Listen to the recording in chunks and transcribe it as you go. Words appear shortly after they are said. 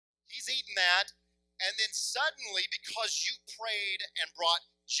eaten that, and then suddenly, because you prayed and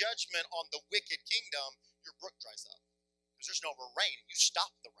brought judgment on the wicked kingdom, your brook dries up. Because there's no more rain, and you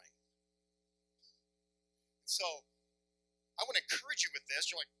stop the rain. So, I want to encourage you with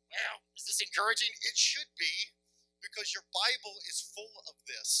this. You're like, wow, is this encouraging? It should be, because your Bible is full of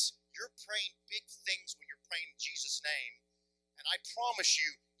this. You're praying big things when you're praying in Jesus' name, and I promise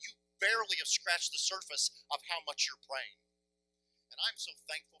you, you barely have scratched the surface of how much you're praying. And I'm so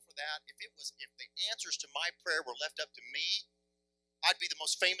thankful for that. If the answers to my prayer were left up to me, I'd be the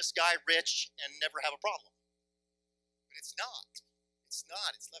most famous guy, rich, and never have a problem. But it's not. It's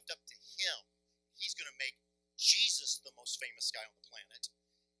not. It's left up to him. He's going to make Jesus the most famous guy on the planet.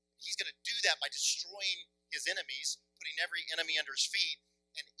 He's going to do that by destroying his enemies, putting every enemy under his feet.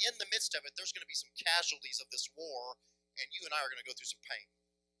 And in the midst of it, there's going to be some casualties of this war, and you and I are going to go through some pain.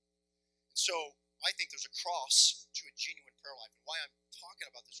 So I think there's a cross to a genuine prayer life. And why I'm talking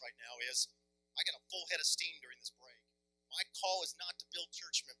about this right now is I got a full head of steam during this break. My call is not to build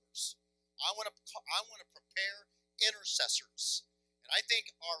church members. I want to prepare intercessors. And I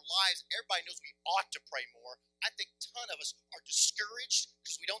think our lives, everybody knows we ought to pray more. I think a ton of us are discouraged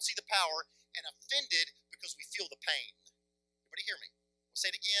because we don't see the power and offended because we feel the pain. Everybody hear me? I'll say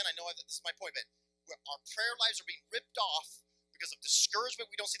it again. I know this is my point, but our prayer lives are being ripped off because of discouragement,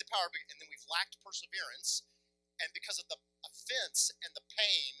 we don't see the power, and then we've lacked perseverance, and because of the offense and the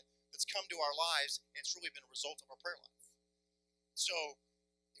pain that's come to our lives, and it's really been a result of our prayer life. So,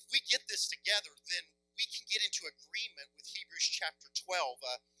 if we get this together, then we can get into agreement with Hebrews chapter 12.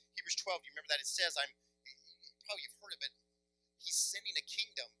 Hebrews 12, you remember that? It says, probably you've heard of it, he's sending a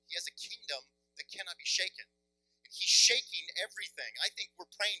kingdom. He has a kingdom that cannot be shaken. And he's shaking everything. I think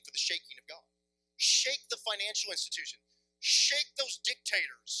we're praying for the shaking of God. Shake the financial institution. Shake those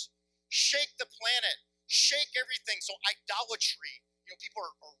dictators. Shake the planet. Shake everything. So idolatry, people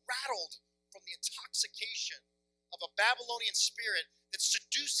are rattled from the intoxication of a Babylonian spirit that's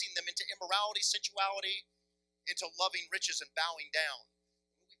seducing them into immorality, sensuality, into loving riches and bowing down.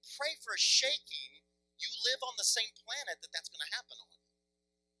 When we pray for a shaking, you live on the same planet that's going to happen on.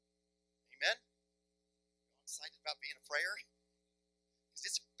 Amen? I'm excited about being a prayer because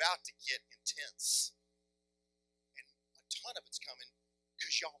it's about to get intense. Ton of it's coming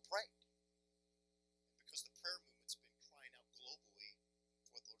because y'all prayed. And because the prayer movement's been crying out globally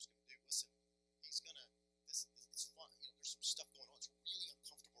for what the Lord's going to do. Listen, he's going to, it's fun. There's some stuff going on. It's really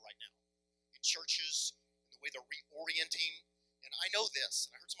uncomfortable right now in churches, in the way they're reorienting. And I know this,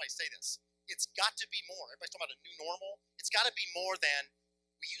 and I heard somebody say this. It's got to be more. Everybody's talking about a new normal. It's got to be more than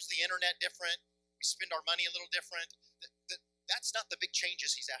we use the internet different, we spend our money a little different. That's not the big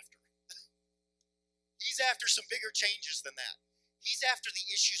changes he's after. He's after some bigger changes than that. He's after the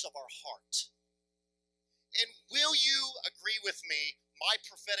issues of our heart. And will you agree with me, my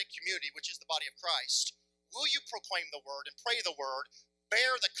prophetic community, which is the body of Christ, will you proclaim the word and pray the word,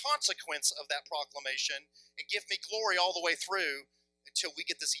 bear the consequence of that proclamation, and give me glory all the way through until we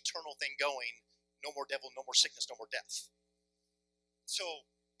get this eternal thing going? No more devil, no more sickness, no more death. So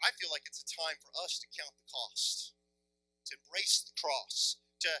I feel like it's a time for us to count the cost, to embrace the cross,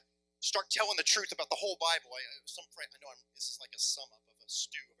 to start telling the truth about the whole Bible. This is like a sum up of a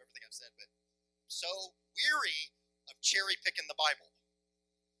stew of everything I've said, but I'm so weary of cherry picking the Bible.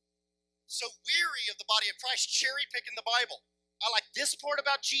 So weary of the body of Christ cherry picking the Bible. I like this part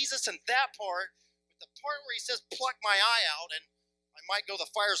about Jesus and that part, but the part where he says, pluck my eye out and I might go the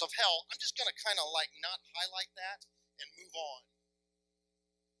fires of hell, I'm just going to kind of like not highlight that and move on.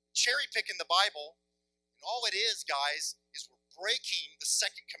 Cherry picking the Bible, and all it is, guys, is we're breaking the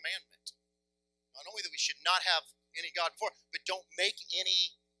second commandment. Not only that we should not have any God before, but don't make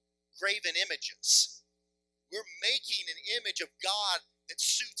any graven images. We're making an image of God that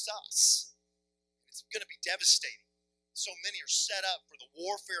suits us. It's going to be devastating. So many are set up for the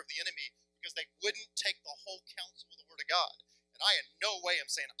warfare of the enemy because they wouldn't take the whole counsel of the Word of God. And I in no way am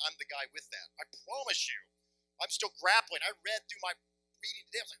saying I'm the guy with that. I promise you, I'm still grappling. I read through my reading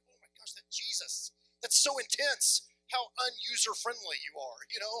today. I was like, oh my gosh, that Jesus, that's so intense. How un-user-friendly you are,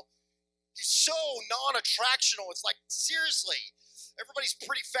 He's so non-attractional. It's like, seriously, everybody's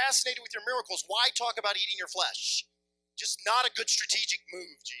pretty fascinated with your miracles. Why talk about eating your flesh? Just not a good strategic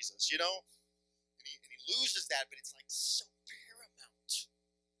move, Jesus, And he loses that, but it's like so paramount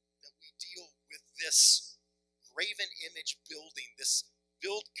that we deal with this graven image building, this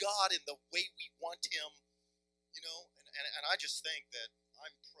build God in the way we want him, and I just think that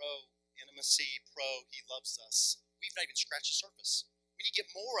I'm pro intimacy, pro he loves us. We've not even scratched the surface. We need to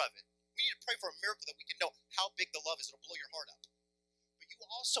get more of it. We need to pray for a miracle that we can know how big the love is. It'll blow your heart up. But you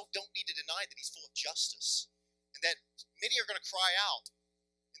also don't need to deny that he's full of justice and that many are going to cry out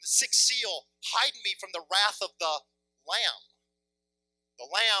in the sixth seal, hide me from the wrath of the Lamb. The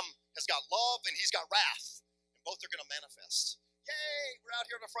Lamb has got love and he's got wrath, and both are going to manifest. Yay, we're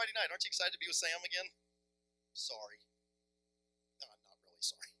out here on a Friday night. Aren't you excited to be with Sam again? Sorry. No, I'm not really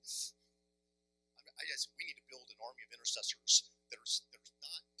sorry. We need to build an army of intercessors that are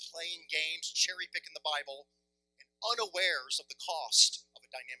not playing games, cherry picking the Bible, and unawares of the cost of a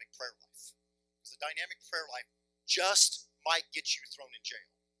dynamic prayer life. Because a dynamic prayer life just might get you thrown in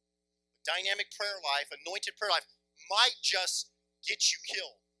jail. A dynamic prayer life, anointed prayer life, might just get you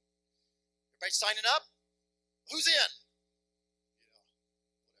killed. Everybody signing up? Who's in?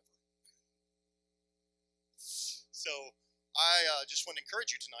 So I just want to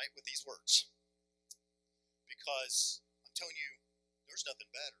encourage you tonight with these words, because I'm telling you, there's nothing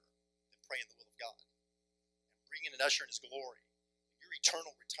better than praying the will of God and bringing an usher in his glory. Your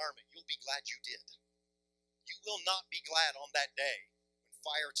eternal retirement, you'll be glad you did. You will not be glad on that day when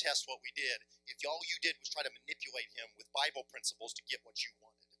fire tests what we did if all you did was try to manipulate him with Bible principles to get what you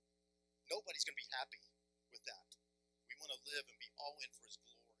wanted. Nobody's going to be happy with that. We want to live and be all in for his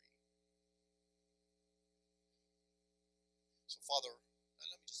glory. So, Father,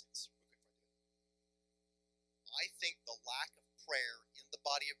 let me just say this real quick before I do it. I think the lack of prayer in the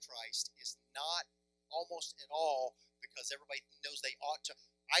body of Christ is not almost at all because everybody knows they ought to.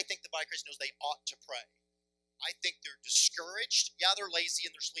 I think the body of Christ knows they ought to pray. I think they're discouraged. Yeah, they're lazy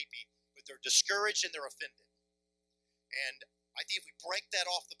and they're sleepy, but they're discouraged and they're offended. And I think if we break that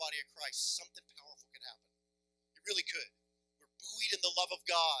off the body of Christ, something powerful could happen. It really could. We're buoyed in the love of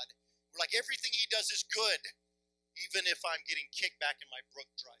God. We're like, everything he does is good, even if I'm getting kicked back and my brook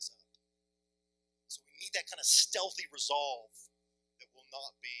dries up. So we need that kind of stealthy resolve that will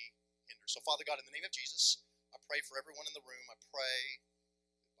not be hindered. So, Father God, in the name of Jesus, I pray for everyone in the room. I pray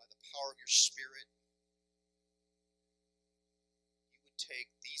that by the power of your Spirit, you would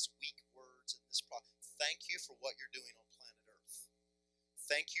take these weak words and this problem. Thank you for what you're doing on planet Earth.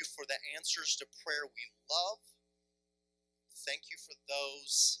 Thank you for the answers to prayer we love. Thank you for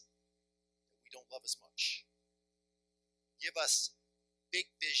those that we don't love as much. Give us big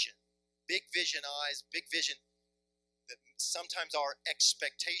vision eyes, big vision that sometimes our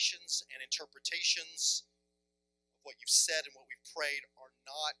expectations and interpretations of what you've said and what we've prayed are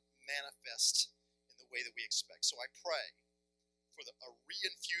not manifest in the way that we expect. So I pray for a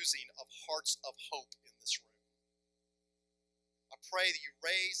re-infusing of hearts of hope in this room. I pray that you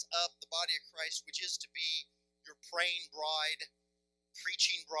raise up the body of Christ, which is to be your praying bride,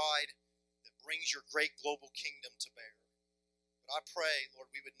 preaching bride, that brings your great global kingdom to bear. But I pray, Lord,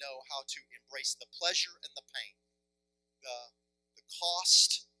 we would know how to embrace the pleasure and the pain, the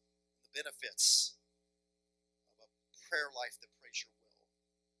cost and the benefits of a prayer life that prays your will.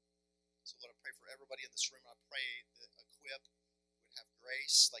 So, Lord, I pray for everybody in this room. I pray that Equip would have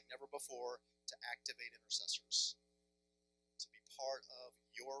grace like never before to activate intercessors, to be part of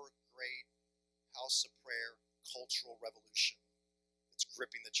your great house of prayer cultural revolution that's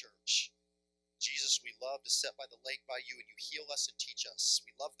gripping the church. Jesus, we love to sit by the lake by you and you heal us and teach us.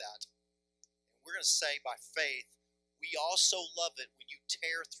 We love that. And we're going to say by faith, we also love it when you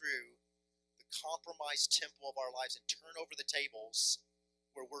tear through the compromised temple of our lives and turn over the tables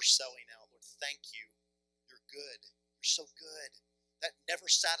where we're selling out. Lord, thank you. You're good. You're so good. That never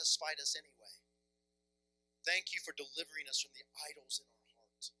satisfied us anyway. Thank you for delivering us from the idols in our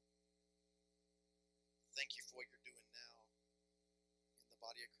heart. Thank you for what you're doing now in the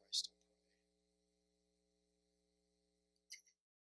body of Christ.